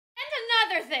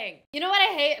another thing. You know what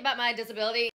I hate about my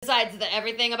disability, besides the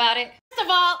everything about it? First of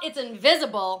all, it's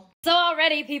invisible. So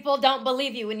already people don't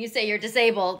believe you when you say you're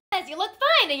disabled. Because you look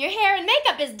fine and your hair and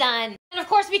makeup is done. And of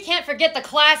course we can't forget the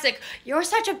classic, "You're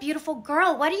such a beautiful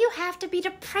girl, what do you have to be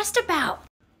depressed about?"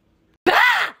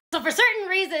 Ah! So for certain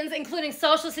reasons, including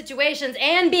social situations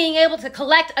and being able to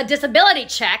collect a disability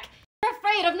check, you're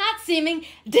afraid of not seeming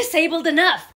disabled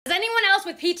enough. Does anyone else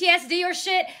with PTSD or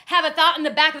shit have a thought in the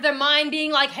back of their mind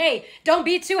being like, "Hey, don't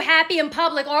be too happy in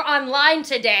public or online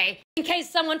today," in case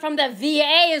someone from the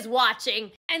VA is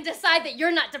watching and decide that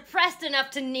you're not depressed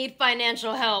enough to need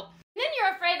financial help? Then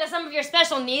you're afraid that some of your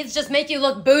special needs just make you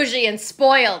look bougie and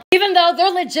spoiled, even though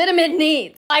they're legitimate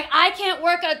needs. Like, I can't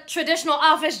work a traditional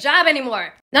office job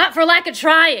anymore. Not for lack of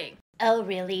trying. Oh,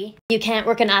 really? You can't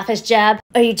work an office job?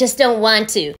 Or you just don't want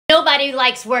to? Nobody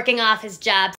likes working office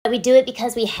jobs. We do it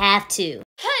because we have to.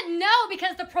 No,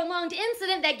 because the prolonged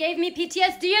incident that gave me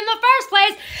PTSD in the first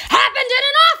place happened in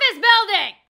an office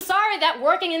building! Sorry that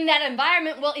working in that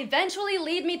environment will eventually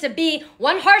lead me to be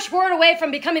one harsh word away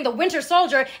from becoming the Winter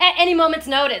Soldier at any moment's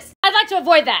notice. I'd like to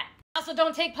avoid that. I also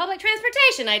don't take public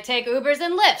transportation. I take Ubers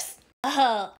and Lyfts.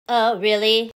 Oh,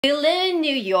 really? We live in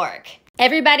New York.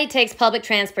 Everybody takes public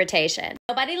transportation.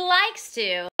 Nobody likes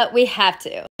to, but we have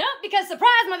to. Nope, because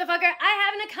surprise, motherfucker, I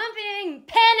have an accompanying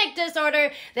panic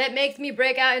disorder that makes me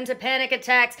break out into panic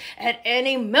attacks at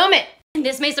any moment.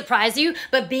 This may surprise you,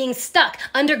 but being stuck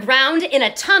underground in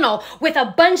a tunnel with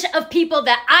a bunch of people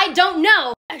that I don't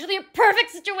know is actually a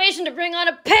perfect situation to bring on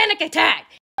a panic attack.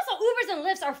 Also, Ubers and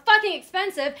Lyfts are fucking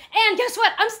expensive, and guess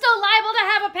what? I'm still liable to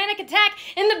have a panic attack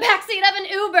in the backseat of an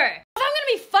Uber. If I'm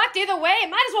gonna be fucked either way, it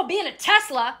might as well be in a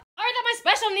Tesla. Or that my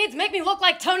special needs make me look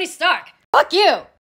like Tony Stark. Fuck you!